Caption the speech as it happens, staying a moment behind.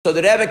So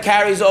the Rebbe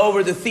carries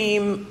over the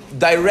theme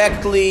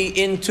directly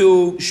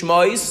into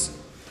Shmois,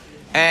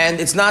 and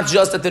it's not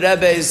just that the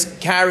Rebbe is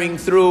carrying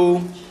through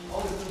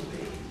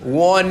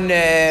one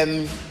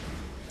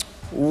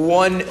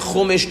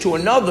chumash to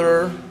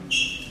another,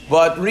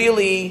 but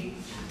really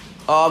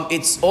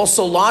it's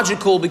also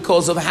logical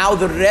because of how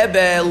the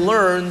Rebbe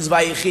learns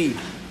Vayechi.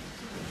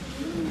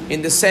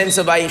 In the sense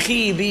of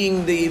Vayechi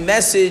being the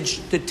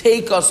message to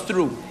take us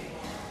through,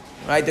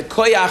 right? The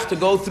koyach to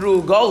go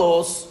through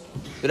Golos.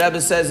 The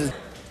Rebbe says,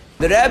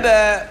 the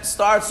Rebbe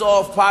starts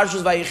off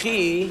Parshas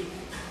Vayechi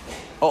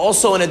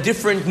also on a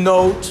different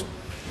note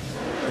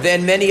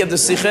than many of the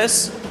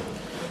Siches.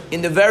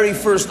 In the very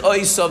first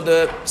ois of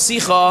the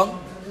Sicha,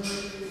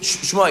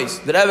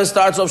 Shmois. The Rebbe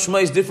starts off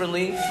Shmois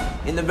differently.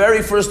 In the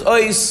very first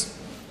ois,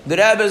 the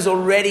Rebbe is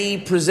already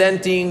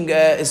presenting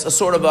a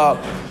sort of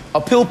a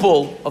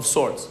pilpul of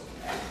sorts.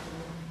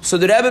 So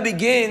the Rebbe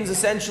begins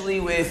essentially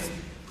with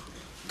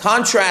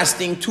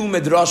contrasting two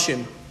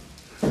medrashim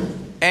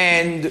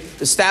and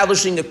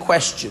establishing a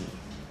question.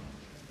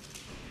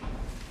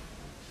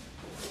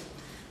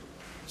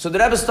 So the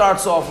Rebbe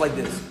starts off like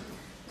this.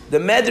 The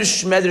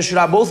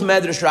both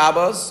Medrash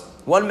Rabbas,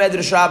 one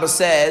Medrash Rabbah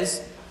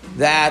says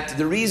that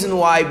the reason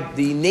why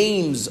the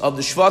names of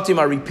the Shvatim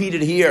are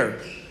repeated here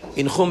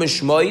in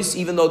Chumash Shmois,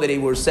 even though they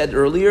were said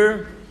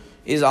earlier,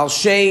 is Al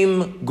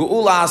Shem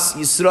Geulas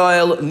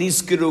Yisrael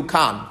Nizkiru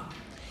Kan.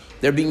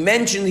 They're being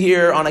mentioned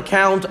here on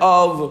account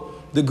of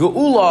the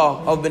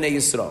Geula of Bnei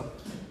Yisrael.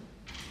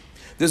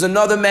 There's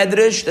another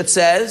medrash that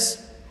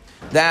says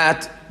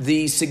that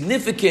the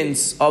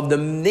significance of the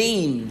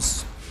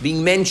names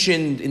being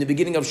mentioned in the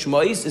beginning of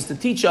Shmois is to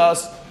teach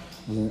us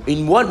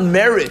in what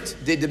merit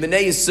did the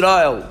Bnei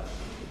Yisrael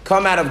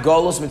come out of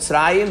Golos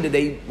Mitzrayim, did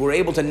they were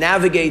able to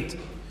navigate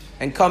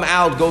and come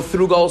out, go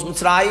through Golos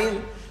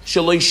Mitzrayim.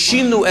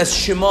 Shaloishinu es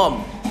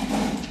Shemam.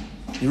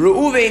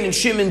 Reuven and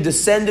Shimon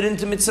descended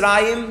into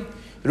Mitzrayim.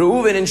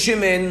 Reuven and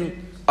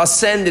Shimon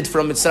ascended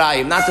from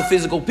Mitzrayim. Not the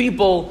physical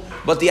people,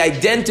 but the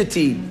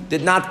identity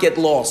did not get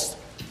lost.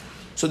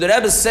 So the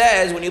Rebbe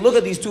says, when you look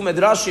at these two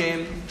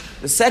medrashim,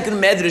 the second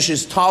medrash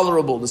is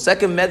tolerable. The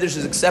second medrash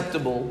is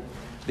acceptable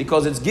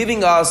because it's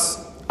giving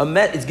us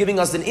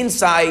an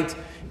insight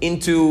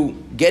into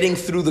getting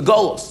through the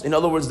Golos. In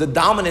other words, the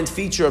dominant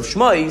feature of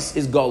Shmois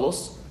is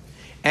Golos,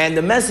 and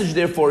the message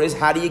therefore is,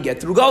 how do you get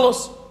through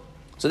Golos?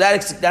 So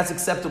that's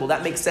acceptable.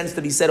 That makes sense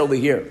to be said over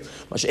here.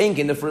 Masha'ink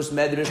in the first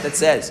medrash that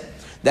says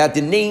that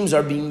the names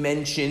are being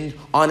mentioned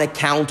on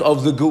account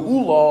of the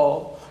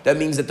Geula. That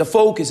means that the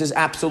focus is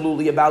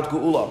absolutely about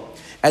Geula.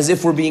 As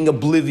if we're being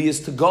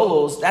oblivious to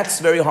Golos, that's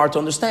very hard to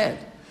understand.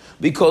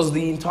 Because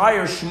the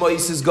entire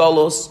Shmois is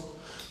Golos.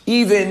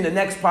 Even the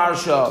next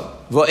parsha,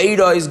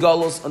 Va'eda is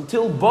Golos.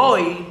 Until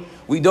Boi,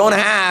 we don't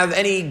have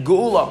any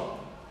Geula.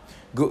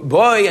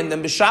 Boi and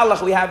then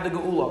B'Shalach we have the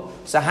Geula.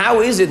 So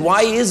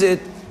why is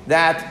it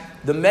that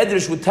the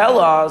Medrash would tell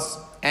us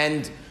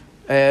and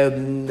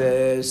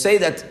say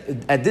that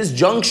at this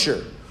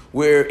juncture,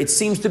 where it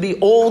seems to be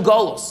all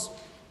Golos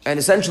and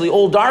essentially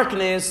all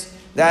darkness,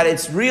 that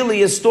it's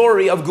really a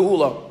story of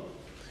Geula.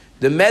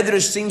 The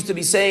Medrash seems to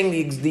be saying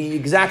the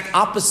exact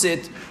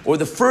opposite, or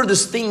the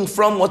furthest thing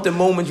from what the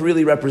moment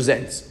really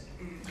represents.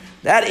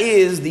 That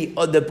is the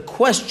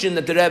question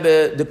that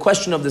the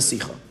question of the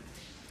Sikha.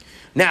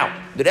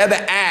 Now, the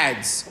Rebbe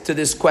adds to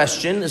this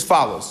question as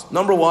follows.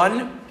 Number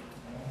one,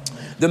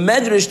 the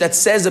Medrash that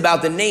says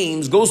about the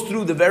names goes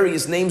through the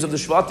various names of the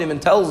Shvatim and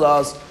tells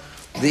us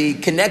the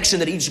connection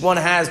that each one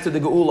has to the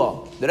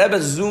Geula. The Rebbe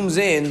zooms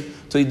in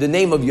to the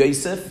name of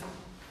Yosef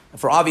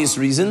for obvious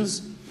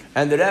reasons.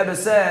 And the Rebbe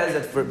says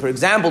that, for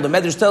example, the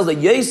Medrash tells that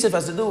Yosef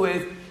has to do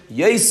with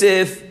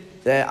Yosef,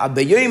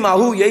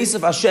 Abeyoimahu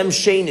Yosef Hashem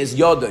Shein is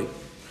Yodoi.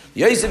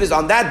 Yosef is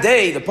on that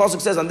day, the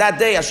Pasuk says on that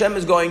day, Hashem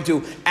is going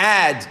to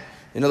add,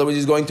 in other words,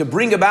 he's going to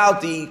bring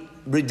about the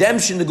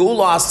redemption, the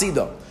Geula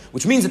Asida.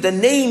 Which means that the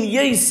name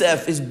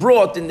Yosef is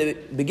brought in the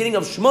beginning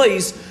of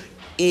Shmois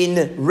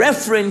in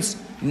reference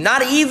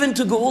not even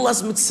to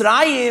Geulas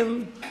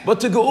Mitzrayim,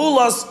 but to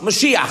Geulas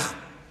Mashiach.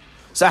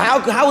 So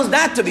how is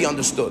that to be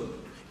understood?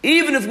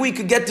 Even if we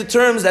could get to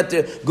terms that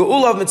the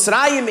Geula of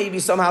Mitzrayim may be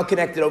somehow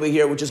connected over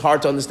here, which is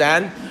hard to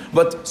understand,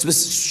 but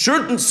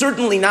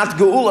certainly not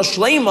Geula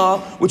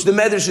Shlema, which the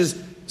Medrash is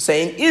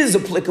saying is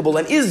applicable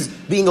and is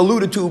being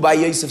alluded to by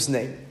Yosef's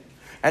name.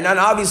 And then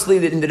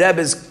obviously in the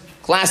Rebbe's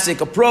classic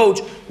approach,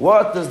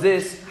 how does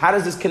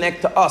this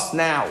connect to us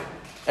now?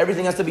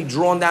 Everything has to be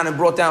drawn down and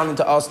brought down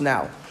into us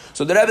now.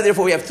 So the Rebbe,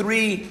 therefore, we have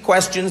three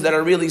questions that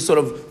are really sort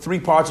of three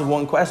parts of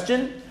one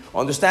question.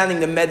 Understanding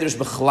the Medrash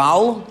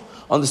B'chlal,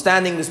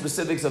 understanding the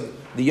specifics of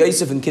the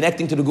Yosef and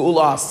connecting to the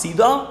Geula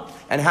Hasida,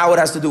 and how it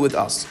has to do with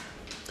us.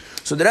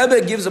 So the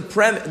Rebbe gives the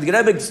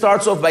Rebbe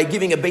starts off by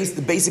giving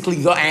basically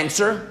the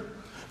answer,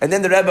 and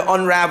then the Rebbe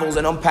unravels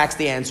and unpacks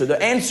the answer.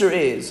 The answer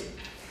is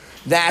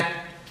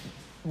that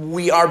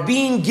we are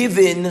being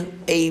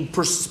given a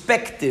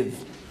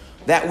perspective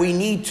that we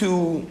need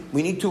to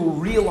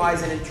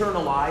realize and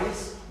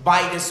internalize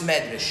by this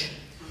medrash.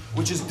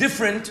 which is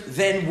different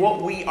than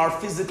what we are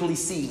physically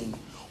seeing.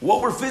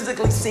 What we're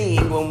physically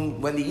seeing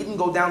when the Yidden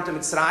go down to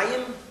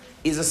Mitzrayim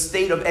is a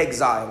state of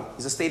exile,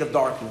 is a state of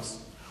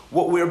darkness.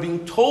 What we're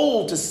being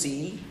told to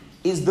see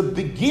is the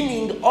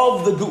beginning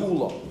of the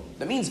Geula.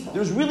 That means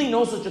there's really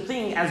no such a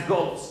thing as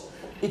Golus.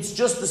 It's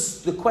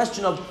just the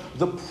question of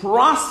the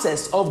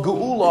process of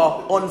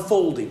Geula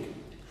unfolding.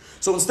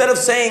 So instead of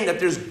saying that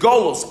there's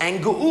Golus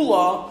and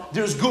Geula,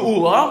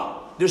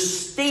 there's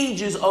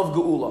stages of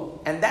Geula.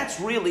 And that's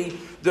really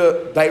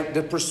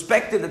the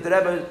perspective that the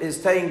Rebbe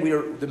is saying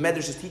the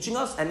Medrash is teaching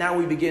us. And now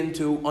we begin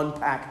to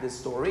unpack this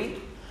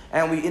story.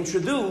 And we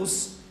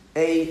introduce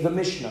the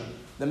Mishnah.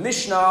 The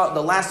Mishnah,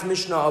 the last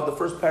Mishnah of the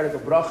first parak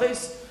of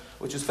Brachos,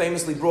 which is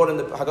famously brought in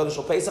the Haggadah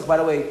Shel Pesach. By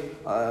the way,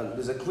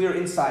 there's a clear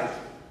insight.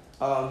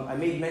 I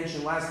made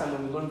mention last time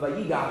when we learned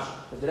Vayigash,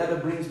 that the Rebbe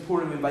brings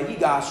Purim and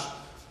Vayigash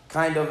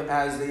kind of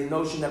as the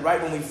notion that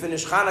right when we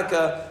finish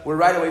Hanukkah, we're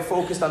right away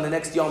focused on the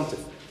next Yom Tov.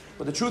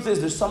 But the truth is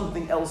there's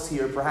something else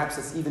here, perhaps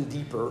that's even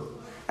deeper.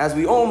 As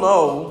we all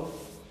know,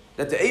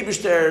 that the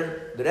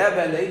Eibishter, the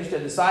Rebbe and the Eibishter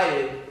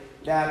decided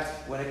that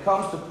when it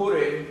comes to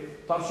Purim,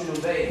 Tavshin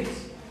Beis,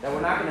 that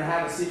we're not going to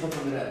have a Sikha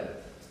from the Rebbe.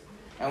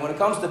 And when it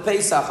comes to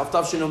Pesach of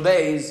Tavshin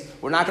Beis,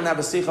 we're not going to have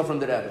a Sikha from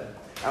the Rebbe.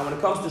 And when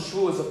it comes to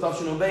Shavuos of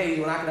Tavshin Beis,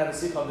 we're not going to have a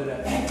Sikha of the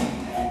Rebbe.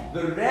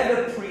 The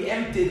Rebbe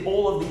preempted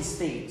all of these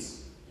things.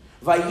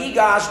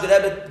 Vayigash, the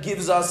Rebbe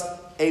gives us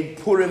a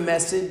Purim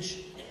message.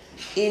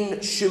 In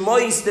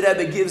Shemois, the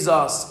Rebbe gives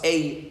us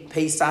a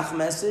Pesach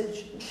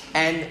message.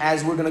 And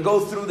as we're going to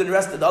go through the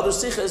rest of the other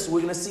Sikhs,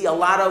 we're going to see a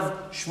lot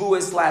of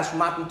Shavuos /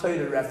 Matan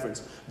Torah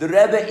reference. The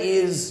Rebbe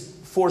is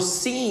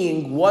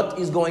foreseeing what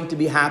is going to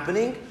be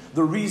happening.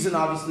 The reason,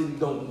 obviously, we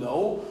don't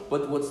know.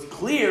 But what's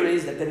clear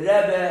is that the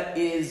Rebbe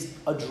is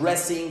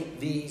addressing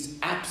these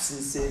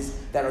absences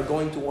that are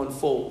going to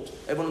unfold.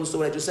 Everyone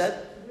understood what I just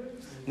said?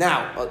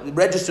 Now,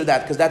 register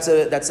that, because that's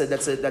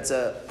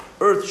a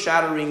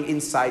earth-shattering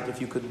insight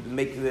if you could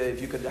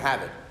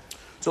have it.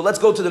 So let's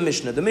go to the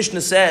Mishnah. The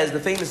Mishnah says, the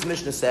famous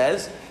Mishnah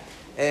says,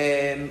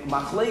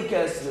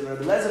 Machlekes, the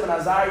Rebbe Lezer ben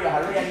Azariah,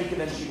 Harei Anike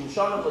ben Shivim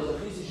Shana,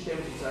 Lezachisi Shtem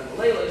Yitzhak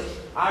Leilis,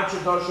 Archer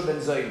Darsha ben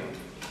Zayma.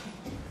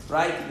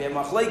 Right? We have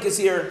Machlekes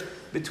here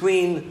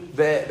between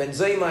Ben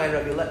Zayma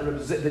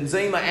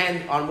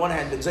and on one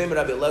hand Ben Zayma,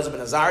 Rebbe Lezer ben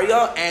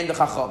Azariah, and the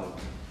Chachamim.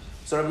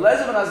 So Rebbe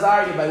Lezer ben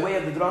Azariah, by way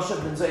of the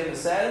Drasha, Ben Zayma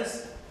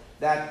says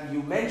that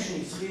you mention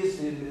Yischias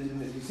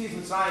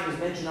Mitzrayim is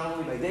mentioned not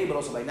only by day but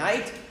also by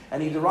night,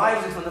 and he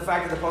derives it from the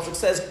fact that the pasuk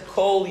says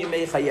Kol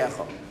Yemei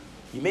Chayecha.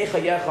 Yemei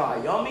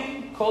Chayecha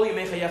Hayomim, Kol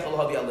Yemei Chayecha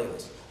L'Havi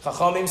Alelos.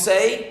 Chachamim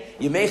say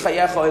Yemei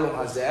Chayecha Olam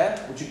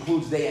Hazeh, which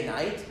includes day and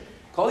night.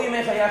 Kol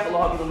Yemei Chayecha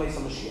L'Havi L'Meis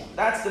HaMashiach.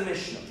 That's the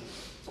Mishnah.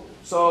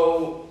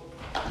 So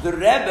the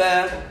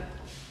Rebbe,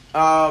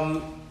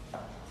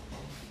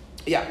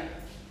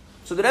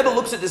 So the Rebbe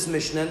looks at this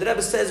Mishnah, and the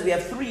Rebbe says we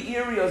have three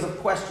areas of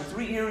question,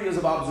 three areas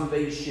of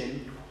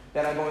observation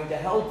that are going to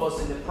help us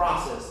in the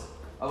process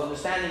of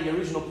understanding the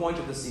original point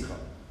of the Sikha.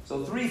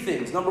 So three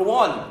things. Number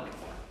one,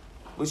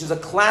 which is a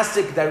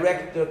classic way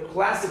that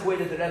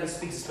the Rebbe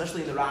speaks,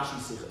 especially in the Rashi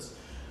Sikhas.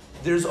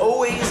 There's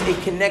always a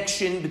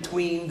connection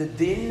between the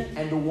din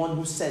and the one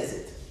who says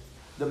it.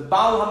 The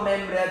Baal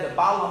HaMemre, the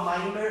Baal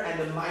HaMaimer, and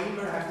the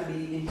Maimer have to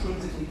be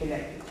intrinsically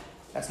connected.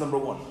 That's number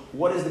one.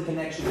 What is the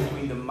connection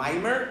between the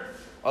Maimer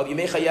of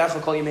Yemei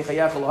Chayecha, Kol Yemei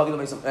Chayecha,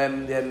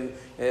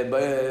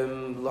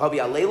 L'Havi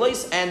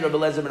Alelos, and Rebbe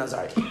Lezer ben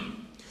Azariah?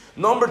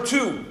 Number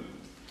two,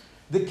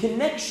 the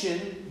connection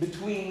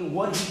between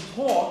what he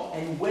taught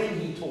and when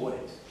he taught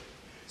it.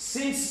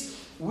 Since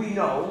we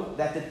know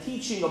that the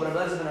teaching of Rebbe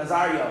Lezer ben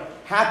Azariah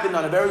happened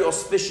on a very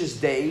auspicious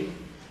day,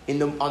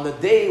 on the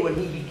day when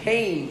he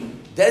became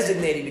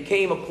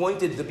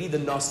appointed to be the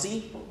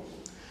Nasi,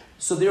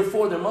 so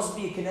therefore there must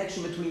be a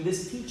connection between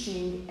this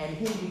teaching and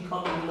him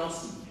becoming the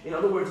Nasi. In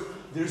other words,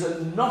 there's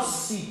a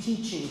Nasi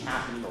teaching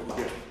happening over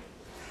here.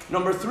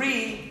 Number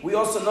three, we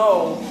also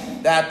know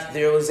that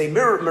there was a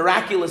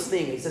miraculous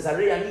thing. He says,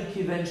 we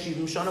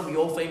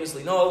all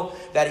famously know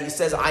that he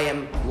says, I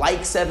am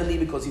like 70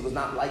 because he was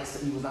not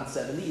 70,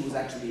 he was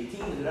actually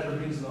 18. And the Rebbe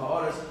brings in the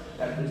Haaretz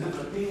that there's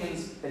different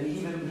opinions that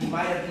he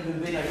might have even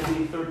been, I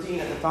believe, 13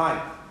 at the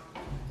time.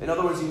 In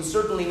other words, he was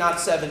certainly not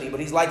 70, but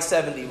he's like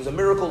 70. It was a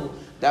miracle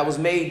that was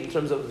made in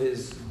terms of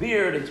his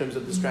beard, in terms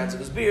of the strands of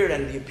his beard,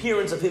 and the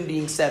appearance of him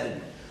being 70.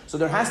 So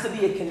there has to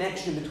be a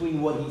connection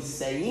between what he's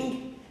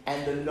saying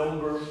and the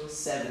number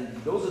 70.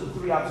 Those are the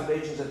three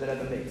observations that the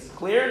Rebbe makes.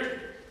 Clear?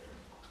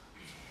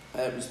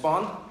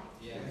 Respond?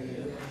 Yeah.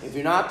 If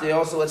you're not,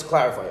 let's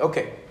clarify.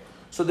 Okay.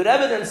 So the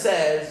Rebbe then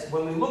says,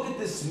 when we look at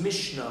this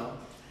Mishnah,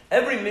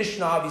 every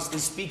Mishnah obviously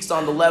speaks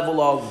on the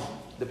level of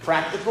the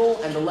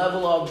practical and the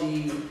level of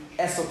the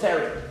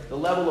esoteric, the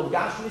level of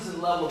Gashmis and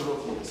the level of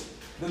Ruchnis.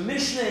 The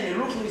Mishnah in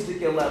a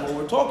Ruchnistic level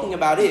we're talking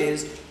about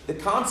is the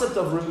concept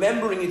of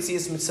remembering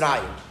Yetzias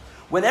Mitzrayim.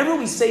 Whenever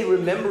we say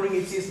remembering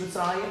Yetzias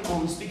Mitzrayim, or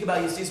we speak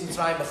about Yetzias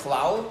Mitzrayim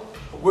Bechlal,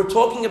 we're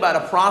talking about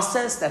a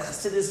process that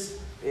Chassidus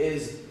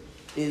is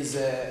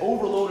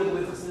overloaded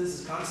with, Chassidus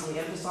is constantly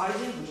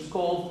emphasizing, which is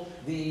called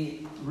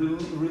the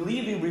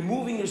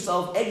removing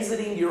yourself,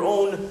 exiting your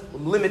own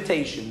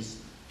limitations.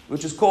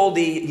 which is called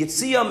the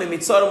Yitziyah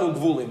Mimitzarim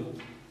Ugvulim,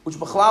 which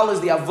B'chlal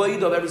is the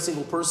avodah of every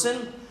single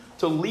person,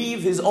 to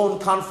leave his own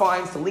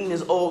confines, to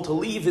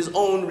leave his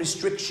own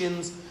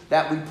restrictions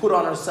that we put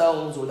on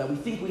ourselves or that we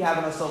think we have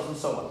on ourselves and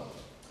so on.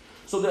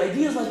 So the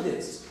idea is like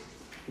this.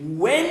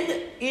 When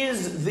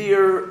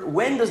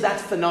does that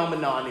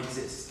phenomenon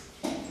exist?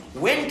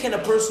 When can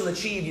a person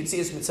achieve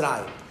Yetzias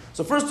Mitzrayim?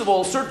 So first of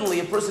all, certainly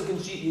a person can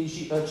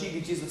achieve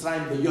Yetzias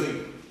Mitzrayim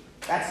B'yoyim.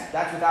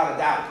 That's without a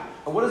doubt.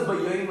 And what does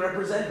B'yoyim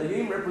represent?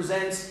 B'yoyim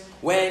represents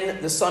when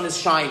the sun is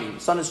shining.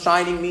 Sun is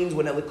shining means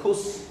when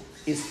Elikus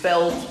is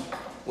felt,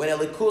 when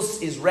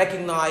Elikus is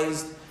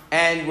recognized,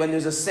 and when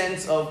there's a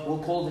sense of,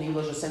 we'll call it in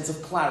English, a sense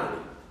of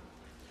clarity.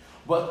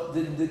 But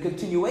the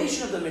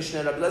continuation of the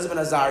Mishnah, Rabbi Eliezer ben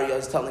Azariah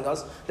is telling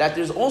us that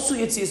there's also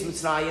Yetzias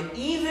Mitzrayim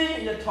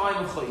even in the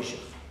time of Choshech.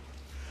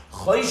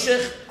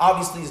 Choshech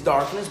obviously is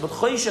darkness, but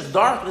Choshech,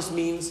 darkness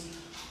means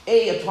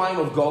a time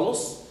of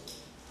Golus,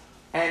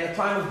 and a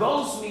time of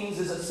Golus means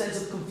there's a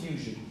sense of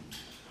confusion.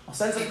 A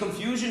sense of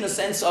confusion, a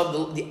sense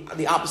of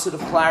the opposite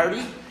of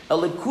clarity.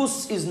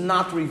 Elikus is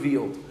not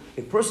revealed.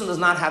 A person does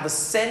not have a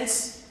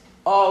sense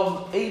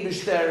of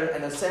Eibishter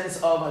and a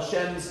sense of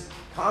Hashem's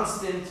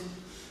constant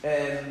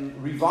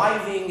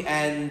reviving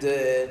and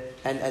giving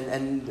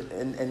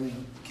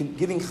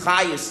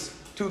chayas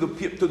to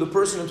the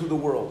person and to the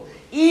world.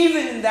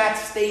 Even in that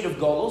state of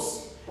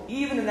golus,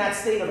 even in that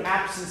state of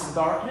absence and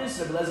darkness,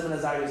 Rabbi Eliezer ben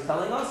Azariah is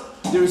telling us,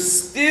 there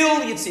is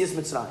still Yetzias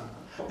Mitzrayim.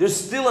 There's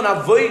still an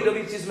avoid of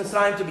Yetzias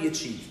Mitzrayim to be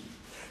achieved.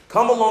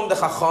 Come along the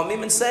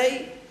Chachamim and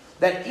say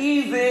that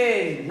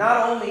even,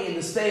 not only in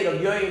the state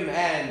of Yom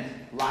and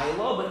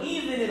Laila, but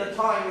even in a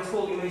time it's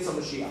called Yemei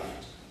Mashiach.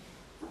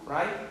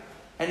 Right?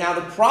 And now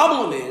the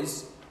problem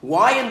is,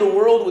 why in the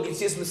world would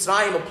Yetzias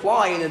Mitzrayim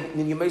apply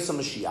in Yemei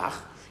Mashiach?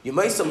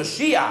 Yemei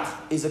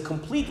Mashiach is a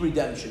complete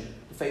redemption,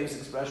 the famous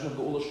expression of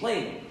Geula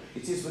Shleima.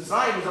 Yetzias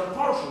Mitzrayim is a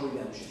partial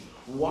redemption.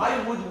 Why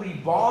would we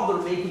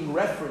bother making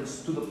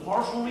reference to the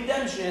partial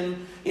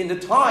redemption in the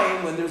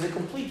time when there's a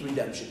complete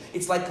redemption?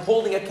 It's like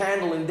holding a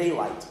candle in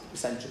daylight,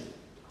 essentially.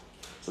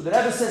 So the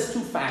Rebbe says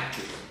two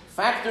factors.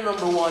 Factor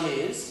number one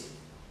is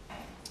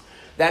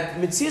that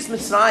Yetzias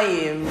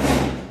Mitzrayim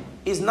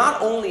is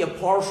not only a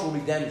partial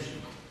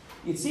redemption.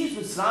 Yetzias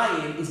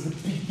Mitzrayim is the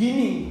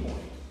beginning point.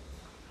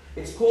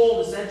 It's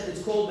called essentially,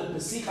 it's called the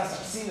Pesichas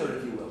Aksiner,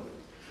 if you will.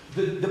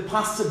 The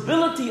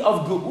possibility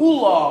of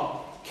Geula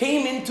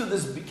came into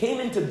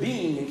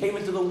being and came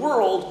into the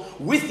world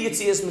with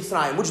Yetzias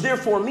Mitzrayim, which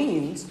therefore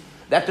means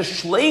that the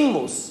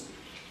shleimus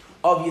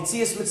of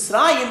Yetzias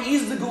Mitzrayim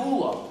is the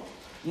Geula.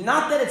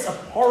 Not that it's a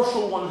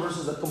partial one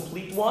versus a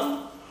complete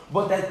one,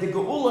 but that the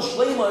Geula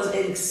Shleima is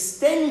an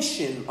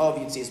extension of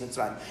Yetzias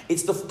Mitzrayim.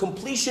 It's the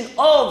completion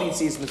of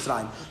Yetzias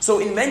Mitzrayim. So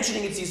in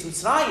mentioning Yetzias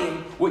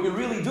Mitzrayim, what you're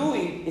really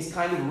doing is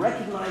kind of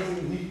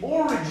recognizing the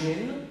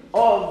origin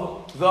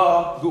of the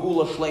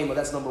Geula Shleima.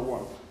 That's number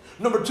one.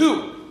 Number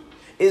two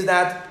is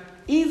that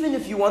even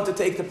if you want to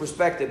take the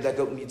perspective that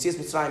Yetzias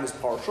Mitzrayim is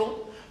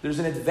partial, there's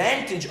an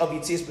advantage of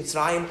Yetzias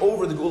Mitzrayim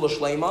over the Geula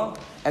Shleima,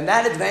 and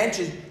that advantage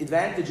in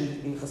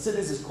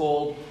Chassidus is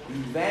called the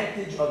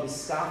advantage of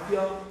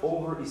Iskafia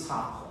over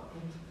Ishapcha.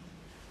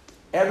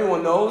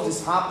 Everyone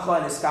knows Ishapcha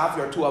and Iskafia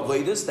are two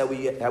avodas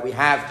that we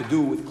have to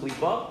do with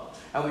Klipa,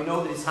 and we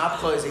know that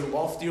Ishapcha is a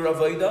loftier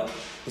avodah,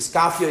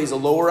 Iskafia is a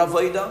lower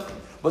avodah,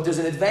 but there's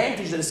an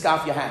advantage that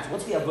Iskafia has.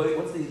 What's the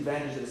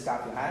advantage that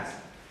Iskafia has?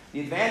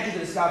 The advantage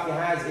that Iskafia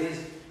has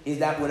is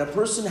that when a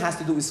person has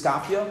to do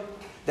Iskafia,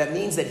 that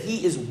means that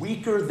he is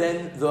weaker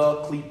than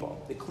the Klipa.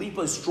 The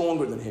Klipa is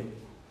stronger than him.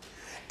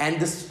 And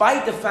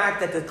despite the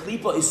fact that the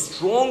Klipa is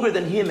stronger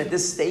than him at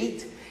this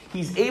state,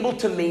 he's able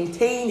to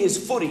maintain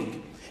his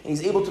footing. And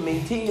he's able to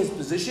maintain his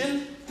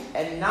position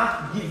and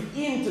not give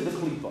in to the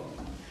Klipa.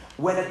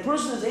 When a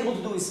person is able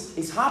to do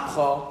his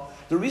hapcha,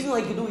 the reason why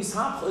he can do his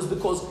hapcha is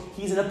because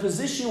he's in a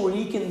position where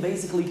he can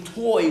basically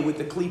toy with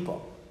the Klipa.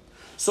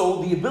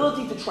 So the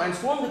ability to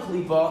transform the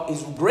Klipa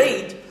is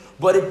great,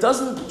 but it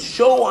doesn't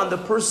show on the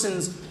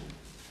person's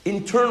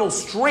internal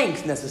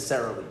strength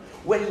necessarily.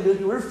 When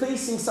you're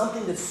facing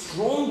something that's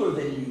stronger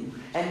than you,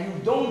 and you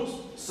don't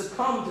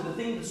succumb to the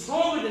thing that's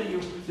stronger than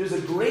you, there's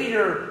a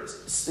greater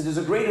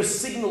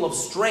signal of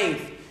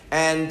strength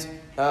and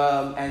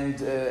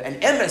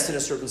emes in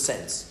a certain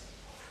sense.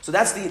 So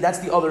that's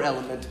the other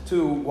element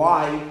to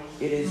why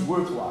it is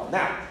worthwhile.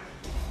 Now,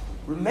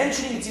 we're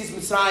mentioning Yetzias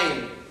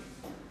Mitzrayim.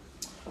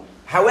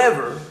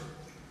 However,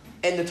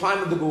 in the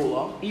time of the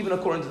Geula, even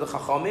according to the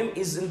Chachamim,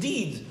 is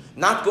indeed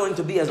not going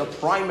to be as a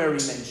primary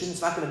mention.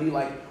 It's not going to be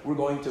like we're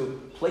going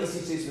to place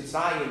Yetzias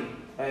Mitzrayim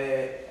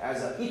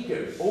as an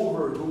ikir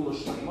over Geula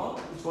Shleima.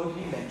 It's going to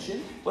be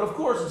mentioned, but of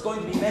course it's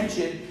going to be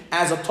mentioned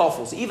as a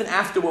tofel. So even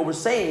after what we're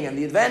saying and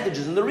the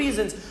advantages and the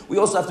reasons, we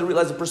also have to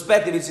realize the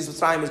perspective Yetzias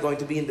Mitzrayim is going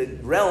to be in the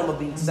realm of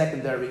being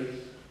secondary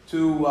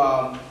to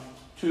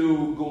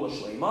Geula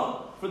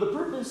Shleima, for the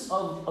purpose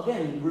of,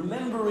 again,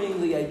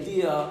 remembering the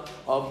idea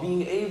of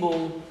being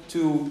able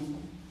to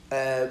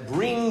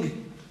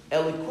bring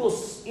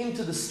Elikus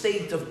into the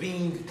state of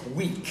being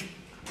weak.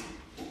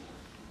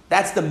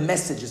 That's the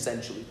message,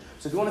 essentially.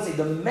 So if you want to say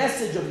the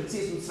message of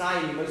Yetzias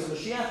Mitzrayim and Yemais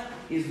Mashiach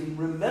is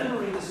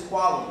remembering this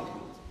quality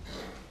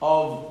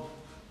of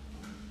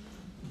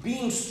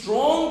being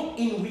strong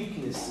in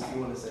weakness, if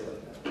you want to say it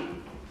like that.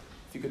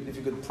 If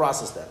you could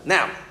process that.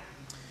 Now,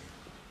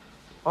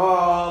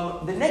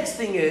 the next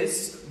thing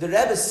is, the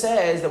Rebbe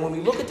says that when we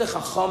look at the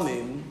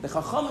Chachamim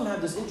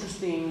have this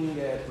interesting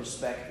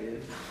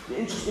perspective, the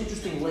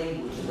interesting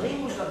language. The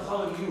language that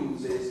Chachamim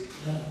use is,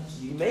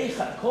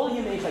 Kol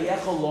Yemei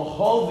Chayecha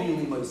Lohovi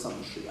Limos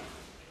HaMashiach.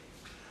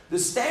 The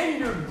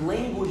standard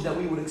language that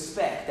we would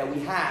expect, that we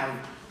have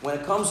when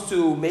it comes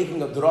to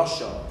making a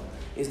drasha,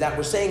 is that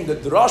we're saying the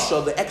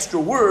drasha, the extra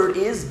word,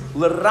 is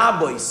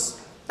l'rabois.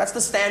 That's the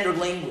standard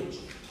language.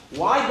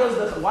 Why do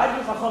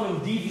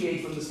Chachamim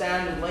deviate from the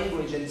standard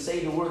language and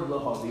say the word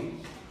lahavi?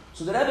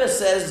 So the Rebbe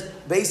says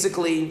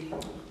basically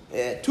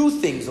two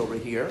things over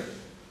here.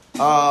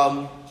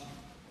 Lahavi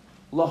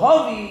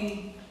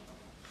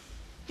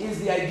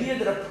is the idea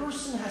that a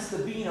person has to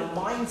be in a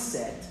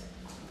mindset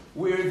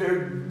where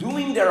they're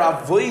doing their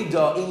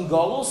avodah in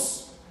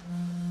galus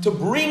to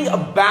bring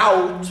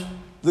about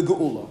the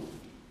geula.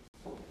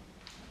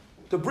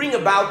 To bring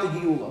about the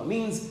geula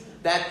means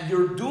that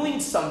you're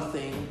doing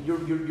something, you're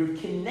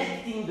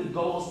connecting the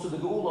galus to the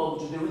geula,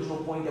 which is the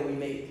original point that we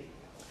made.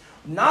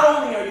 Not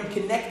only are you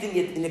connecting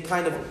it in a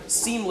kind of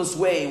seamless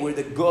way where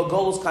the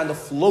galus kind of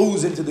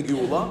flows into the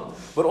geula,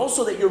 but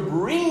also that you're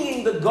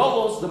bringing the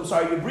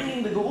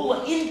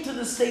geula into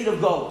the state of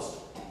galus.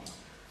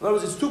 In other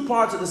words, it's two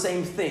parts of the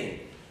same thing.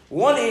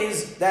 One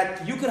is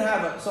that you can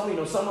have someone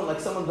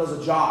does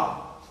a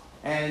job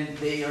and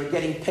they are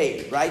getting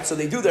paid, right? So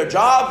they do their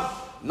job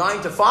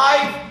 9 to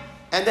 5,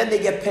 and then they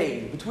get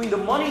paid. Between the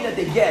money that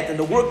they get and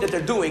the work that they're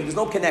doing, there's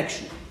no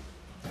connection.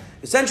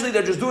 Essentially,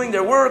 they're just doing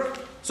their work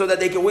so that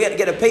they can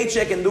get a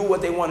paycheck and do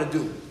what they want to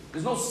do.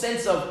 There's no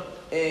sense of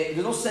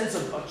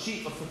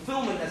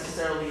fulfillment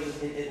necessarily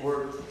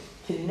or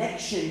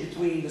connection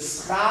between the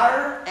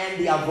schar and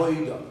the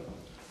avodah.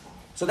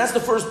 So that's the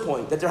first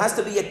point, that there has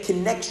to be a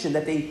connection,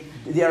 that they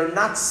are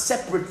not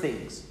separate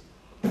things.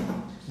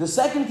 The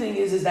second thing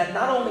is that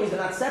not only is they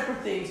not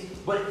separate things,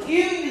 but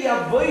in the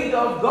avodah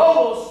of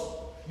galus,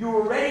 you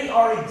already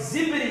are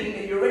exhibiting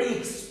and you're already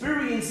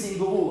experiencing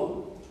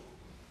geula.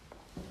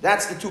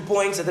 That's the 2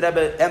 points that the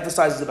Rebbe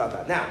emphasizes about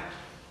that. Now,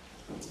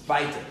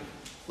 weiter.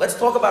 Let's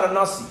talk about a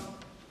nasi.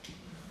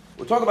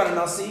 We'll talk about a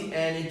nasi,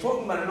 and in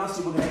talking about a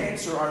nasi, we're going to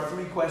answer our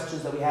 3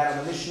 questions that we had on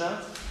the Mishnah.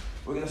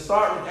 We're going to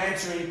start with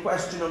answering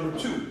question number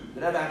 2.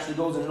 The Rebbe actually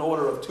goes in an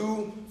order of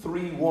 2,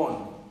 3,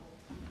 1.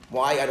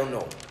 Why? I don't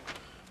know.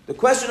 The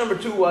question number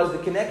 2 was the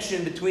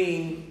connection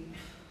between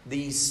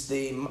the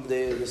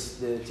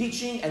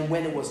teaching and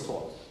when it was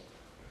taught.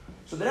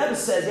 So the Rebbe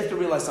says, you have to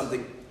realize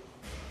something.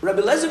 Rabbi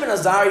Eliezer ben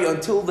Azariah,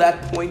 until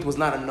that point, was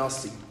not a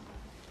nasi.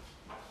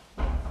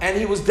 And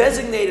he was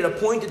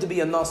appointed to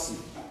be a nasi.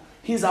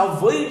 His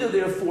avodah,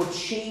 therefore,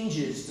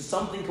 changes to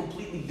something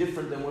completely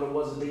different than what it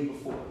was the day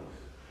before.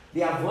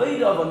 The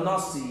avodah of a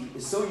nasi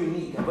is so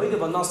unique. The avodah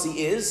of a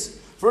nasi is,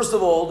 first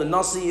of all, the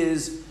nasi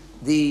is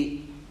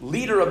the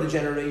leader of the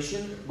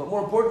generation, but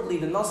more importantly,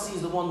 the nasi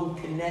is the one who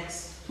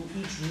connects to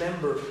each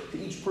member, to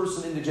each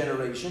person in the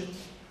generation.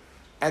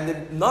 And the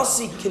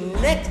nasi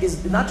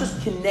is not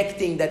just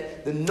connecting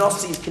that the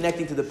nasi is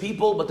connecting to the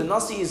people, but the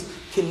nasi is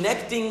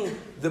connecting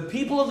the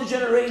people of the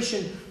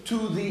generation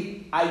to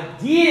the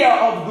idea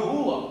of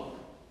geula.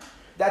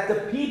 That the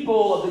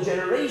people of the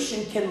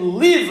generation can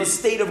live a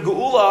state of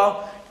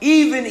geula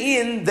even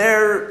in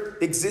their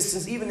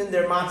existence, even in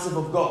their matzav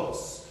of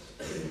galus.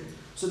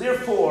 So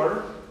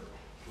therefore,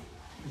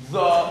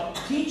 the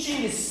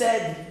teaching is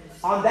said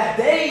on that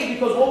day,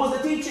 because what was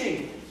the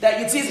teaching? That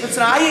Yetzias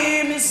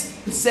Mitzrayim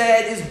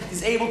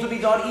is able to be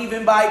done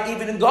even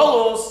in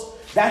galus.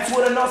 That's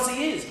what a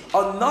nasi is.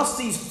 A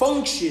nasi's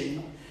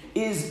function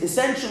is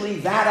essentially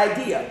that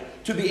idea,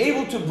 to be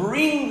able to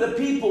bring the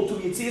people to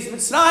Yetzias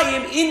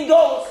Mitzrayim in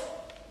galus,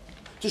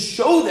 to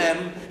show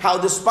them how,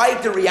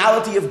 despite the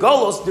reality of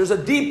galus, there's a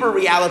deeper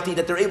reality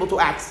that they're able to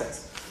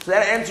access. So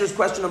that answers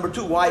question number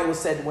 2, why it was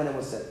said, when it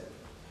was said.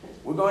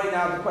 We're going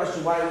now to the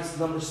question why it's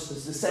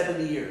the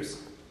 70 years.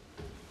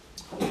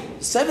 The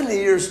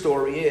 70-year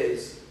story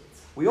is,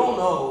 we all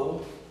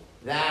know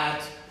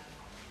that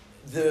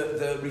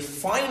the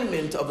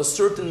refinement of a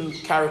certain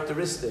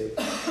characteristic,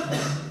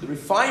 the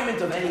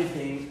refinement of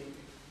anything,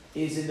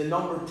 is in the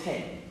number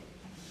 10.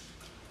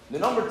 The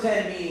number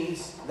 10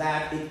 means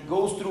that it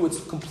goes through its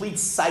complete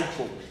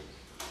cycle.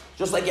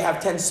 Just like you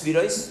have 10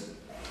 sfiras,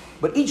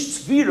 but each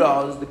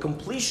sfira, the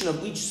completion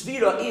of each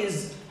sfira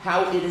is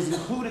how it is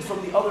included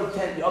from the other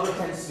 10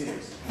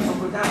 sfiras. So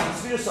for example,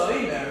 Sfira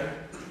Sa'omer,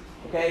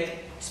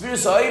 Sfira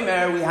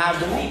Sa'omer, we have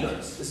the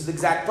midos. This is the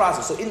exact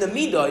process. So in the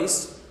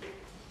midos,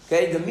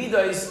 the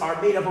midos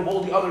are made up of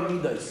all the other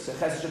midos,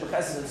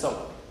 and so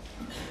on.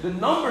 The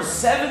number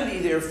 70,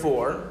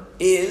 therefore,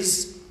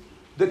 is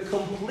the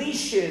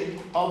completion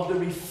of the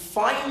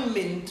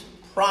refinement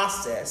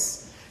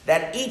process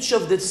that each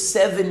of the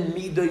 7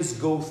 midos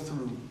go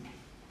through.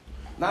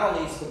 Not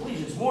only its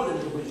completion, it's more than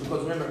completion,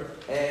 because remember,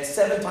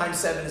 7 times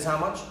 7 is how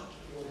much?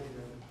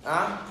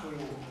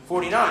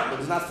 49, but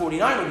it's not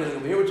 49 we're dealing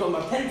over here. We're talking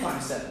about 10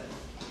 times 7.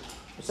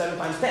 Or 7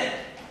 times 10.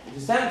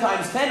 It's 7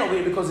 times 10 over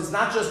here because it's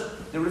not just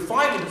the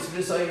refinement of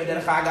this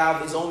derech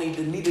agav is only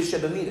the midah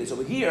sheba midas.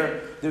 Over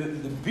here, the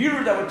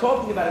birur that we're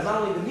talking about is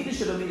not only the midah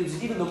sheba midas,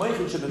 it's even the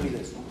moichin sheba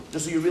midas.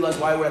 Just so you realize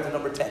why we're at the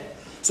number 10.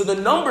 So the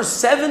number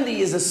 70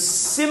 is a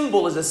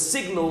symbol, is a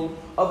signal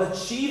of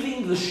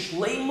achieving the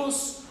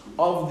shleimus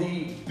of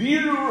the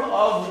birur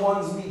of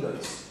one's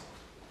midas.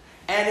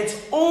 And it's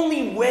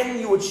only when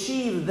you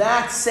achieve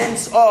that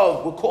sense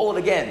of, we'll call it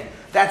again,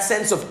 that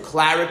sense of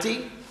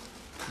clarity.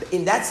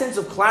 In that sense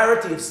of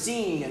clarity of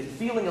seeing and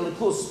feeling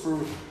elikus for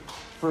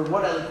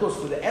what elikus,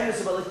 for the emes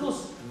of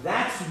elikus,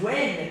 that's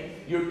when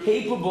you're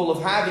capable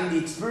of having the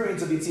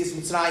experience of Yetzias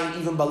Mitzrayim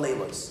even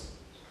baleilos.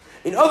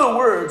 In other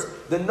words,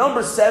 the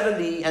number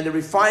 70 and the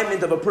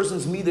refinement of a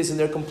person's midas in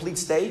their complete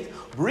state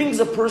brings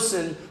a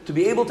person to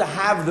be able to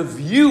have the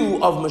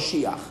view of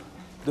Mashiach,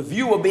 the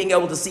view of being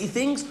able to see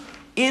things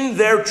in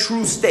their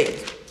true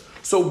state.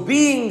 So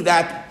being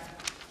that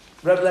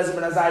Rebbe Lezer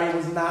ben Azariah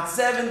was not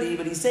 70,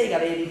 but he's saying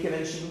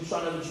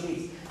which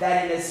means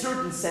that in a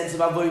certain sense of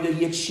avodah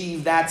he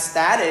achieved that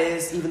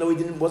status, even though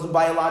he wasn't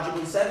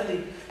biologically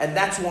 70, and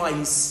that's why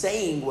he's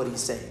saying what he's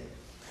saying.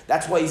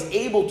 That's why he's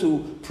able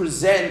to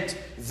present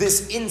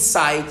this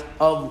insight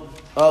of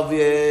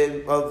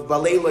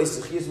Baleilos.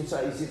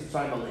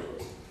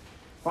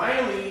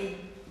 Finally,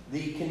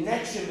 the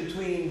connection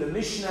between the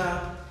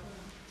Mishnah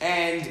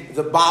and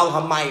the Baal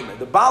HaMaimer.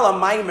 The Baal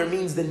HaMaimer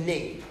means the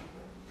name.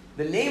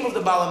 The name of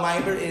the Baal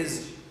HaMaimer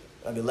is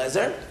Rabbi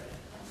Elazar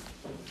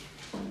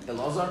ben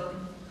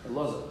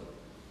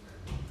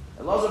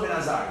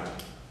Azariah.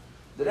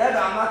 The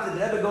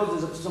Rebbe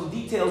goes, there's some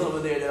details over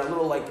there that are a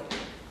little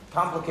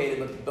complicated,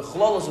 but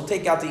Bechlolos will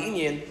take out the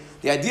inyan.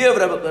 The idea of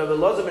Rabbi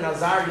Elazar ben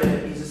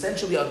Azariah is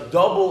essentially a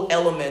double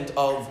element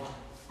of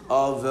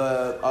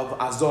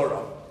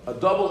Azora, a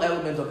double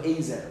element of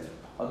Ezer,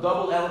 a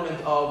double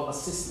element of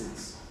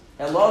assistance.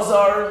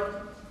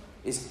 Elazar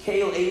is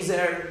Kael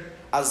Ezer,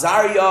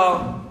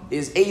 Azariah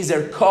is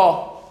Ezer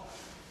Ka.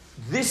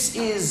 This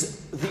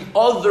is the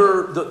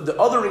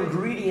other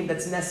ingredient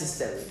that's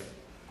necessary.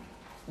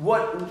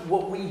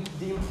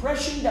 The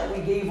impression that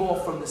we gave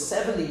off from the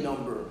 70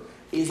 number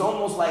is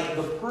almost like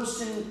the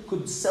person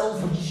could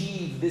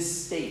self-achieve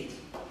this state.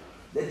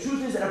 The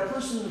truth is that a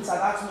person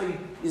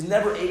is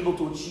never able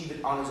to achieve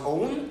it on his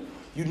own.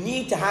 You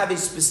need to have a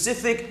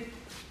specific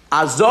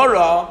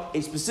azara,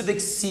 a specific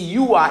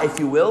siyua, if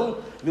you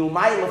will,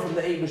 milmayla from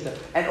the Eibishter.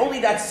 And only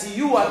that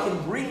siyua can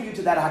bring you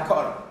to that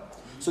hakara.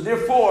 So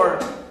therefore,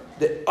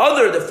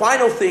 the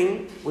final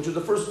thing, which was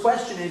the first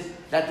question, is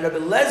that Rabbi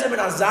Elazar ben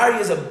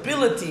Azariah's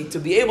ability to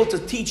be able to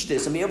teach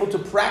this and be able to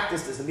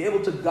practice this and be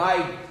able to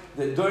guide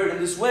the Dor in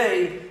this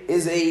way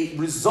is a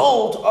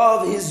result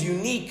of his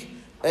unique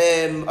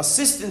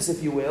assistance,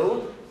 if you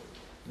will,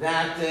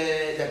 that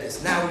is.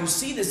 Now you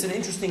see this in an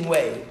interesting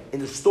way in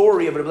the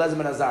story of Rabbi Elazar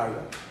ben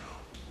Azariah.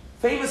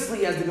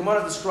 Famously, as the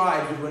Gemara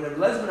describes, when Rabbi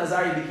Elazar ben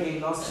Azariah became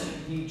Nasi,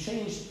 he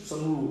changed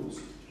some rules.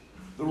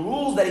 The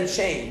rules that he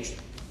changed,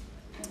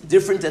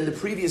 different than the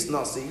previous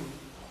Nasi,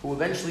 who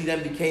eventually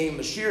then became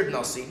a sheared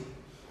Nasi,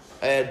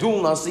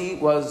 dual Nasi,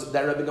 was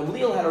that Rabbi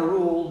Gamliel had a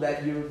rule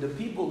that he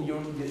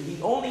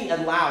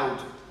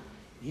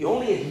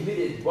only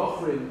admitted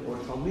Bachrim or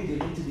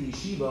Talmidim into the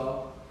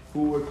yeshiva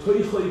who were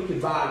Toichoy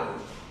Kibarim.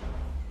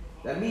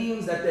 That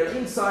means that their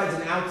insides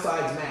and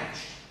outsides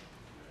matched.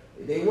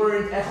 They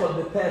weren't Echad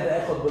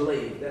Bepeh, Echad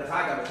Belev. Derech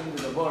Agav, I think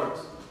there's a word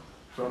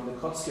from the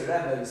Kotzker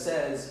Rebbe that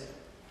says,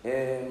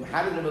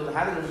 how did Rabbi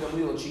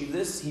Gamliel achieve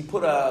this? He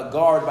put a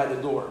guard by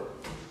the door.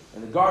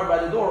 And the guard by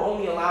the door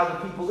only allowed the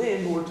people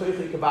in who were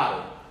Toichoy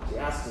Kibarim. So he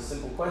asks a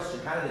simple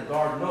question, how did the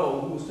guard know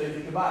who was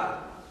Toichoy Kibarim?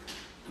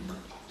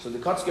 So the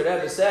Kotzker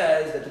Rebbe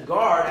says that the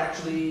guard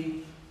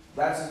actually,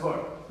 that's the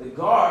guard. The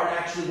guard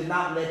actually did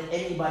not let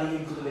anybody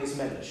into the Beis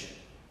Medrash.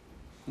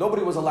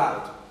 Nobody was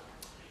allowed.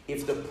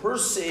 If the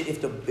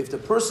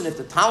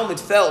Talmud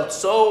felt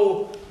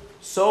so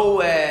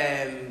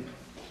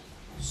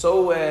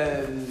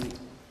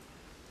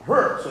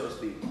hurt, so to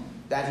speak,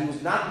 that he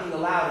was not being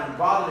allowed and it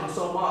bothered him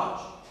so much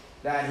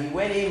that he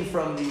went in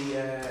from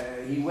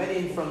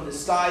the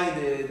sky,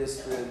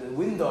 the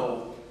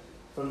window,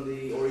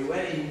 he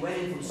went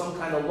in from some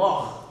kind of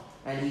loch,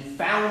 and he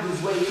found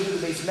his way into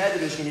the Beis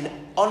Medrash in an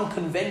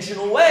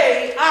unconventional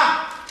way.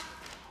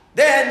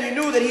 Then you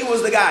knew that he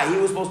was the guy. He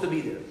was supposed to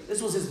be there.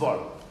 This was his bar.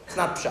 It's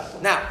not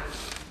pshat. Now,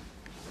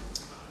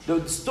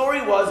 the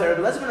story was that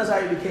Rabbi Elazar ben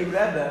Azariah became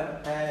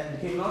Rebbe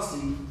and became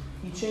Nasi.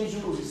 He changed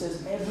the rules. He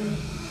says every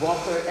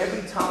Bacher,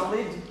 every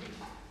Talmud,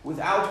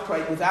 without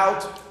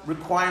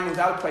requirement,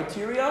 without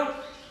criteria,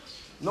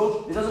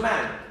 no, it doesn't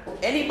matter.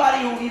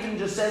 Anybody who even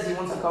just says he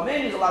wants to come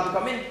in, he's allowed to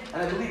come in.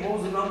 And I believe what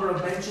was the number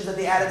of benches that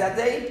they added that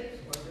day?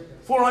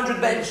 400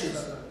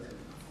 benches.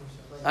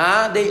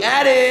 They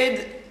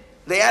added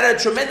a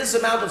tremendous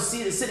amount of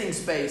sitting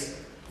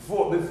space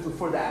for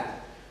that.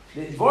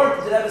 The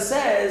Rebbe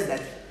says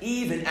that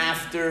even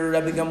after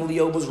Rabbi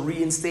Gamliel was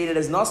reinstated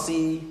as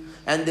Nasi,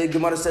 and the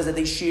Gemara says that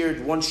they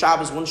sheared one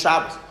Shabbos,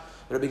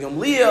 Rabbi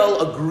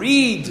Gamliel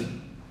agreed,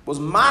 was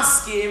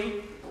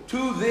maskim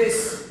to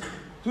this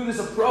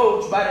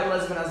approach by Rabbi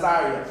Eliezer ben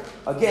Azariah.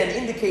 Again,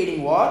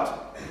 indicating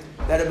what?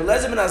 That Rabbi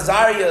Eliezer ben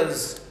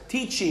Azariah's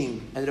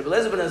teaching and Rabbi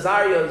Eliezer ben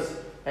Azariah's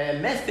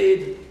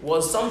method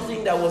was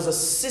something that was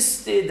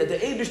assisted, that the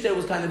Eibishter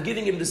was kind of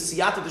giving him the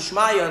siyata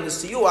d'shmaya and the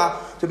siyua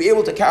to be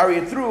able to carry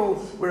it through,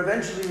 where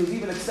eventually it was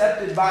even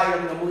accepted by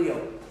Rabbi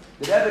Gamliel.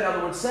 The Rebbe, in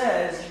other words,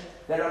 says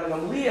that Rabbi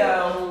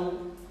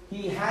Gamliel,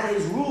 he had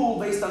his rule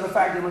based on the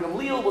fact that Rabbi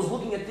Gamliel was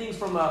looking at things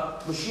from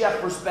a Mashiach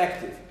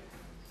perspective.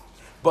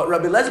 But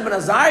Rabbi Eliezer ben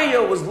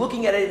Azariah was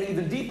looking at it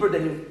even deeper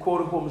than a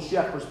quote-unquote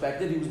Mashiach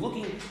perspective. He was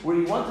looking where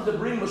he wanted to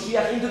bring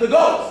Mashiach into the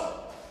ghost.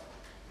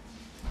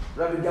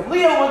 Rabbi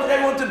Gamliel wanted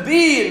everyone to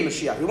be in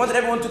Mashiach. He wanted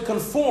everyone to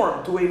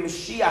conform to a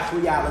Mashiach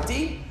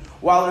reality,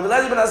 while Rabbi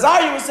Eliezer ben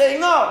Azariah was saying,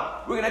 no,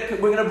 we're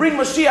gonna bring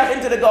Mashiach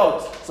into the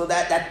ghost. So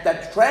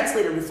that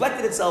translated,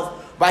 reflected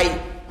itself by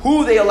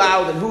who they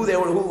allowed and who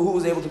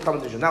was able to come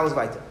into Shul. Now let's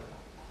weiter.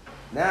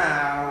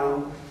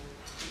 Now,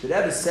 the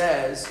Rebbe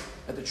says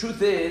that the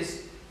truth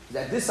is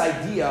that this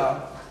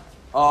idea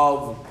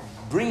of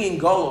bringing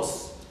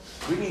Golos,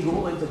 bringing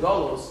Geula into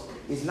Golos,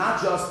 is not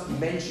just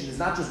mentioned, is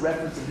not just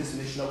referenced in this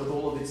Mishnah with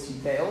all of its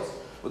details,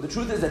 but the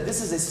truth is that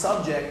this is a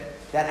subject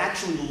that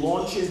actually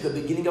launches the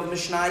beginning of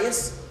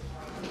Mishnayos.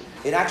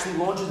 It actually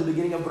launches the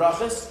beginning of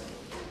Brachos.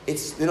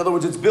 In other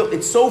words,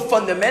 it's so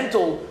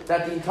fundamental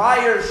that the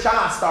entire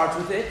Shas starts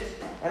with it,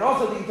 and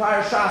also the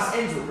entire Shas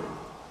ends with it.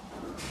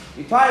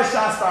 The entire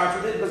Shas starts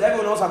with it because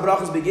everyone knows how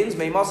Brachos begins.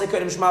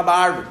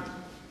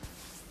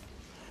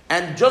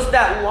 And just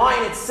that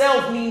line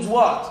itself means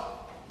what?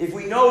 If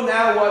we know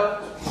now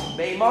what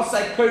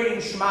Meimosai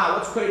Kodim Shema,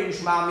 what's Kodim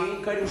Shema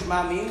mean? Kodim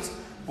Shema means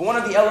one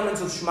of the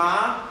elements of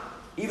Shema,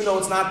 even though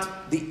it's not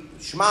the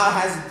Shema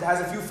has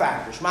a few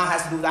factors. Shema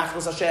has to do with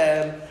Achdos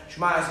Hashem,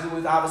 Shema has to do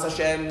with Avos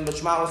Hashem, but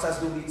Shema also has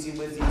to do with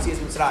Yitzias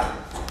Mitzrayim.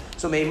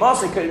 So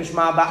Meimosai Kodim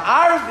Shema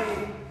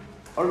Ba'arvi,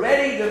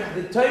 already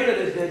the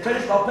Torah, the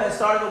Kodesh Baal Peh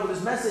started over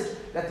this message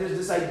that there's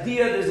this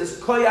idea, there's this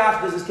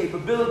koyach, there's this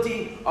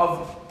capability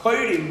of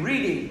koyrim,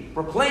 reading,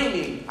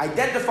 proclaiming,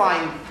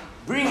 identifying,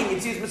 bringing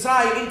Yitzias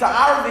Mitzrayim into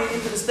Arvi,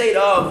 into the state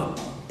of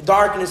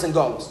darkness and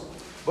golus.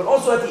 But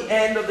also at the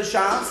end of the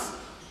Shas,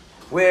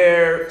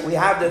 where we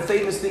have the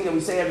famous thing that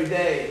we say every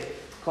day,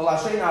 which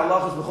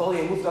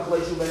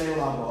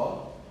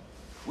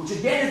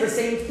again is the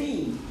same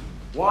theme.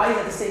 Why is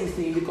that the same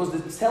theme? Because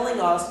it's telling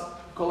us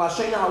Kol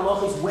Hashena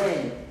Halach is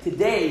when,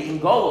 today, in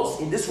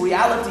Golos, in this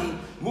reality,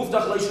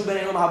 Muftach Leishu Ben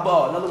Elam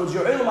Haba. In other words,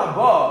 your Elam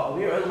Haba, over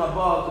here Elam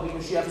Haba could be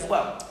Mashiach as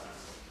well.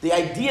 The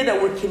idea that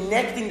we're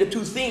connecting the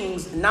two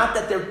things, not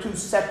that they're two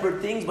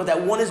separate things, but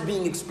that one is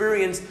being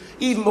experienced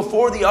even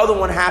before the other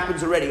one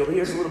happens already. Over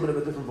here is a little bit of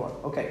a different part.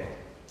 Okay.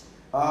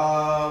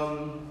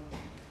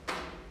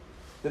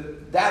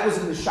 That was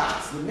in the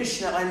Shas. The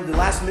Mishnah, and the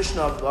last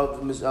Mishnah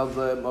of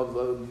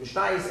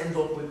Mishnayos ends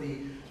off with the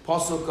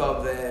Pasuk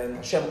of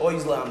Hashem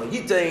Oizla Am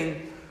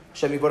Yitain,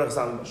 Hashem Yivorach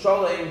Sam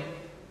Basholem,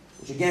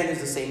 which again is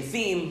the same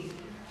theme,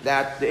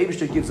 that the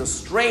Eibishter gives us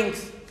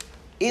strength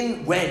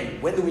in when?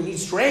 When do we need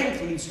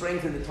strength? We need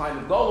strength in the time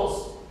of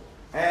Golos.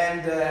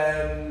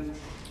 And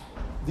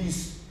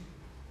these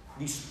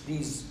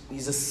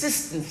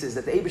assistances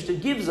that the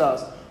Eibishter gives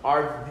us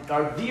are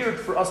geared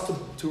for us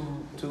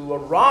to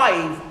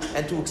arrive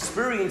and to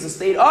experience a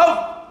state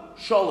of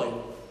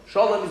Sholem.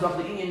 Shalom is the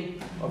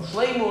inyan of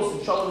Shleimus,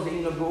 and Shalom is the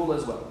inyan of Geula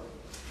as well.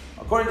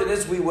 According to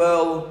this, we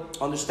will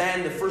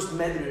understand the first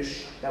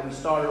medrash that we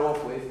started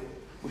off with,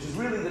 which is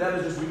really the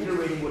Rebbe just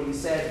reiterating what he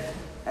said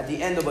at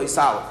the end of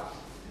Isal.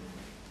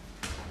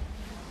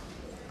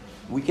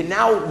 We can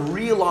now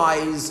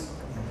realize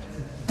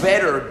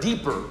better,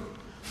 deeper,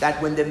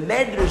 that when the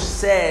medrash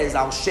says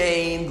Al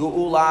Shem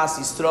Geulas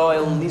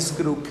Yisrael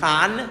Niskru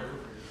Kan,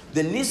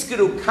 the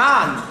Niskru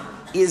Kan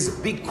is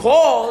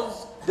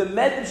because the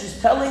Medrash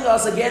is telling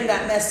us again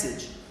that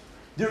message.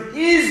 There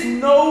is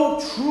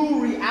no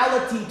true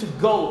reality to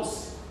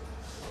Golos.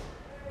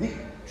 The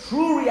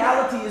true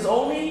reality is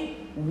only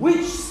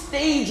which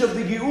stage of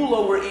the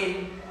Geula we're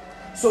in.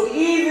 So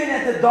even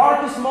at the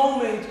darkest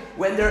moment,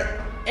 when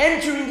they're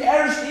entering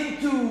Eresh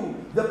into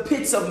the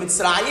pits of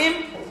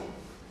Mitzrayim,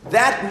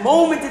 that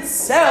moment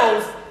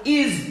itself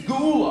is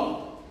Geula.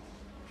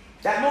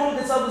 That moment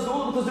itself is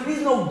Golos because there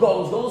is no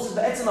Golos. Golos is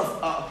the essence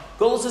of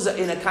Golos is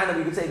in a kind of,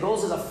 you could say,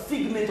 Golos is a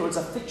figment or it's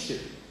a fiction.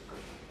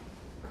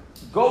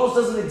 Golos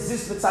doesn't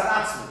exist with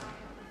Tzaratzma.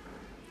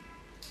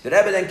 The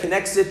Rebbe then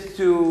connects it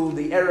to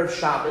the Erev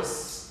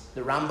Shabbos,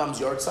 the Rambam's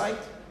Yortzeit,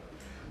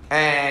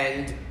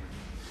 and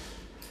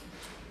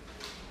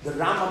the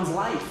Rambam's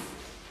life.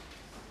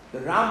 The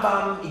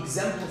Rambam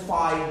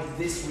exemplified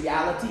this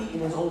reality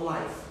in his own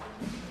life.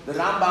 The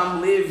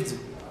Rambam lived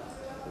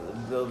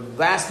the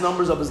vast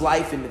numbers of his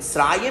life in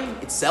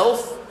Mitzrayim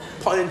itself,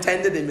 pun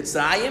intended, in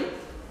Mitzrayim,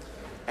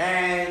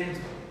 and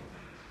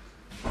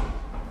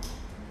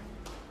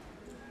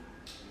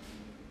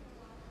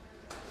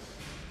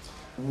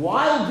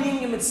while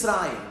being in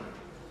Mitzrayim,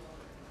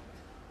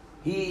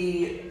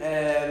 he,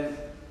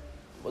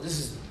 this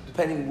is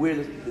depending where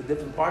the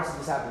different parts of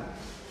this happen.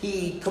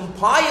 He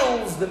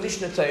compiles the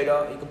Mishnah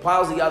Torah, he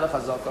compiles the Yad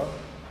HaChazaka,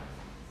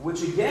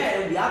 which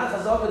again, the Yad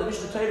HaChazaka, the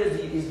Mishnah Torah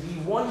is the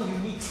one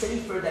unique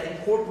sefer that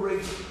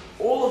incorporates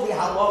all of the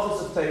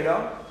halachas of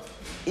Torah,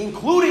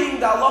 including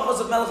the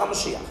halachas of Melech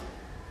HaMashiach.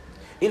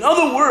 In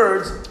other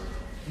words,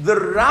 the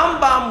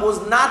Rambam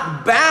was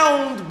not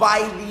bound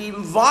by the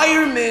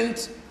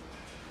environment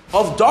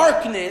of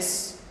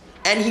darkness,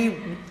 and he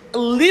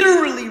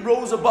literally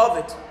rose above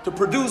it to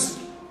produce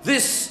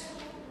this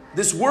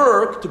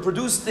work, to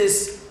produce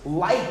this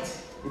light,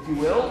 if you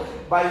will,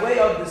 by way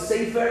of the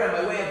Sefer and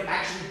by way of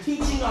actually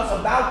teaching us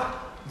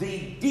about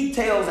the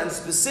details and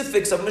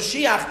specifics of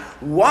Mashiach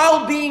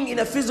while being in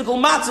a physical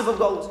matzav of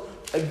Golus.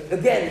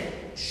 Again,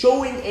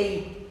 showing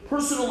a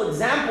personal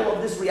example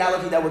of this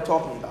reality that we're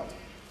talking about.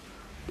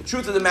 The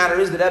truth of the matter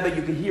is, the Rebbe,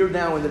 you can hear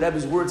now in the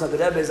Rebbe's words how the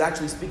Rebbe is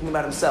actually speaking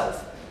about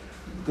himself.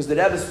 Because the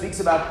Rebbe speaks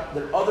about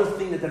the other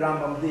thing that the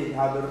Rambam did,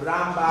 how the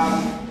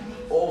Rambam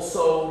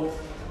also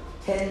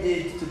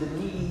tended to the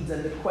needs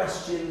and the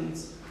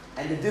questions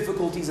and the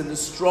difficulties and the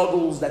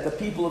struggles that the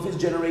people of his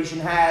generation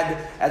had,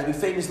 as we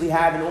famously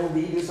have in all of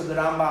the edicts of the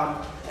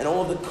Rambam, and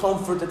all of the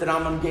comfort that the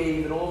Rambam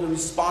gave, and all of the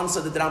response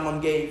that the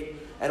Rambam gave,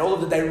 and all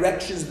of the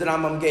directions that the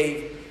Rambam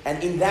gave.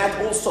 And in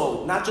that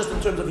also, not just in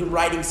terms of him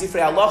writing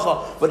Sifrei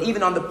Halacha, but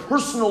even on the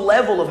personal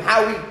level of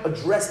how he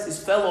addressed his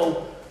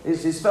fellow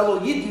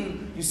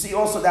Yidden, you see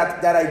also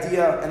that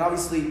idea, and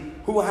obviously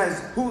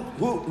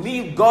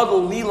mi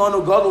gadol, mi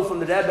lanu gadol from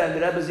the Rebbe and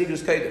the Rebbe's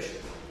Igros Kodesh.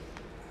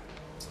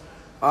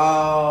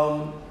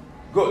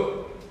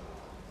 Good.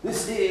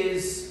 This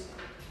is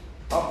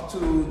up to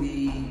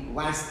the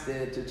last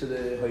to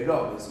the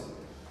Hayrah, basically.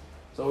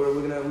 So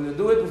we're gonna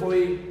do it before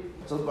we.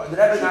 So the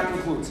Rebbe now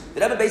concludes.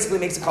 The Rebbe basically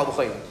makes a kal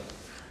v'chomer.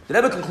 The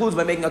Rebbe concludes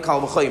by making a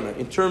kal v'chomer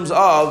in terms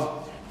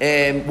of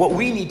what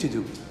we need to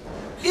do.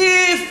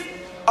 If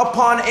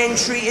upon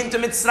entry into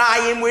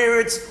Mitzrayim, where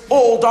it's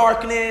all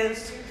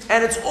darkness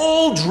and it's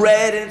all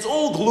dread and it's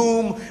all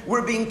gloom,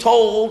 we're being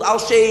told Al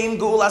Shem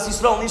Gul As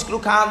Yisrael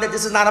Nishkru Kam, that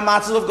this is not a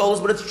matzav of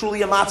Golus, but it's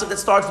truly a matzav that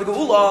starts the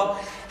Geula.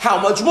 How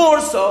much more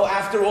so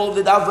after all of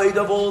the Daved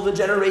of all the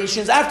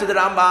generations, after the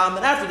Rambam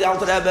and after the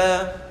Alter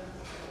Rebbe,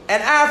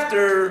 and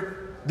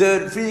after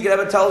the Frierdiker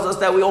Rebbe tells us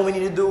that we all we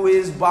need to do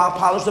is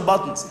polish the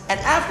buttons, and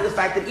after the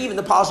fact that even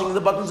the polishing of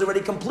the buttons is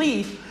already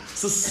complete.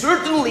 So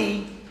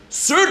certainly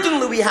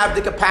we have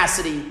the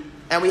capacity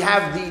and we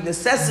have the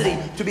necessity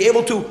to be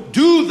able to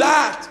do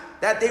that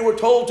they were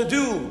told to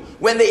do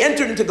when they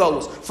entered into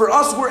Golus. For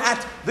us, we're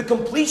at the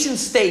completion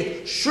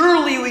state.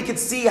 Surely we could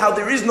see how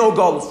there is no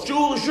Golus.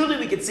 Surely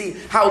we could see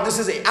how this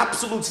is an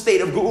absolute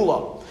state of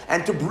Geula.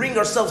 And to bring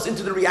ourselves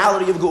into the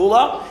reality of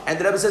Geula, and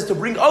the Rebbe says to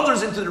bring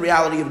others into the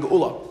reality of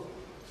Geula.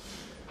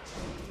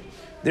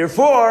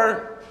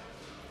 Therefore,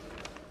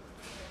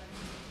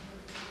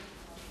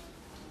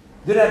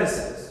 the Rebbe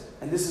says,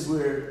 and this is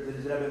where the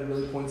Rebbe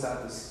really points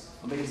out this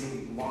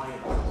amazing line.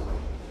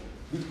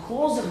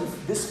 Because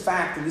of this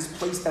fact and this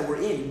place that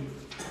we're in,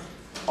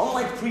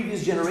 unlike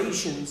previous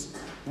generations,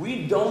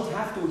 we don't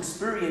have to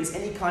experience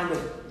any kind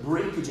of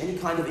breakage, any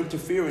kind of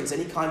interference,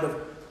 any kind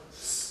of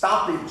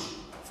stoppage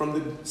from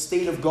the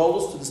state of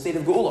Golus to the state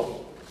of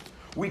Geula.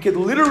 We could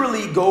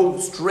literally go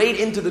straight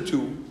into the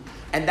two,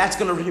 and that's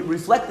going to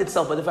reflect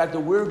itself by the fact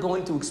that we're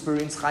going to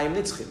experience Chaim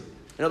Nitzchim.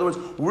 In other words,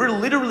 we're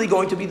literally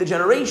going to be the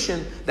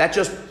generation that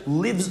just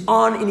lives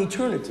on in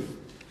eternity,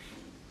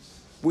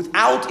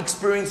 without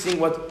experiencing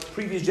what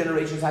previous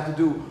generations had to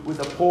do with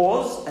a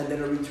pause and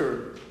then a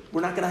return. We're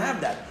not going to have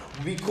that.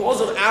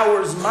 Because of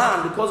our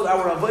Zman, because of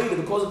our Avodah,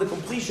 because of the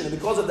completion, and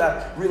because of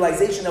that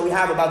realization that we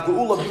have about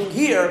Geula being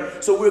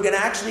here, so we're going to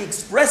actually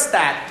express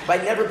that by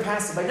never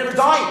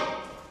dying,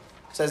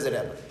 says the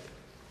Rebbe.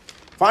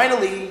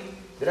 Finally,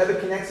 the Rebbe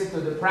connects it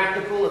to the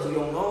practical, as we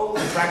all know.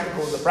 The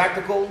practical is the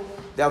practical.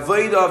 The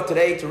Avodah of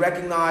today to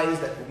recognize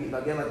that,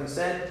 again, like we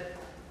said,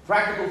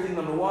 practical thing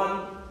number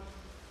one,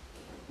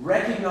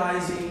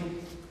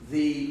 recognizing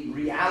the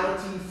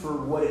reality for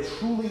what it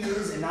truly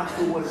is and not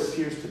for what it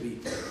appears to be.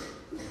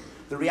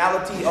 The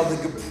reality of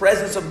the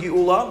presence of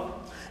Geula.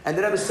 And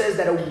the Rebbe says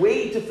that a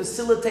way to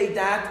facilitate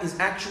that is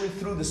actually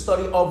through the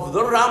study of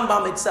the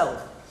Rambam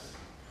itself.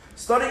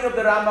 Studying of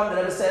the Rambam, the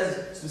Rebbe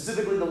says,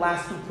 specifically the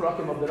last two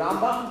prakim of the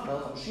Rambam,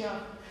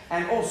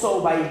 and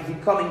also by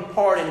becoming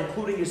part and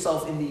including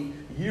yourself in the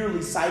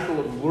yearly cycle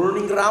of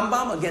learning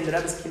Rambam. Again, the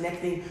Rebbe is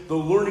connecting the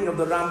learning of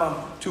the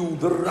Rambam to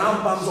the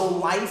Rambam's own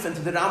life and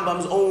to the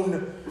Rambam's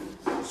own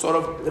sort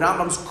of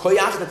Rambam's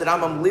koyach that the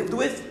Rambam lived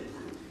with,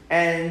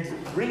 and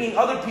bringing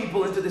other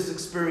people into this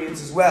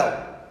experience as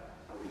well.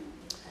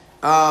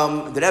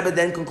 The Rebbe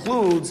then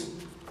concludes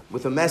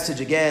with a message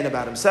again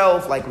about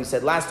himself, like we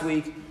said last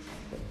week,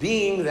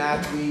 being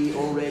that we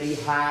already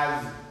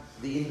have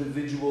the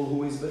individual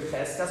who is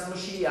B'cheskas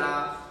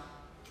Mashiach.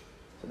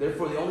 So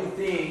therefore, the only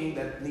thing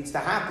that needs to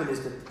happen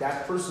is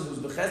that person who's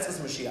B'cheskas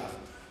Mashiach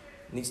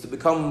needs to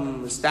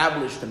become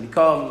established and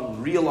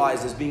become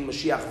realized as being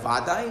Mashiach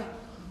Vadai,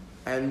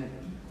 and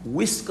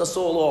whisk us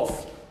all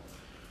off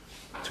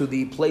to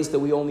the place that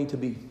we all need to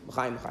be.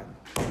 L'chaim, l'chaim.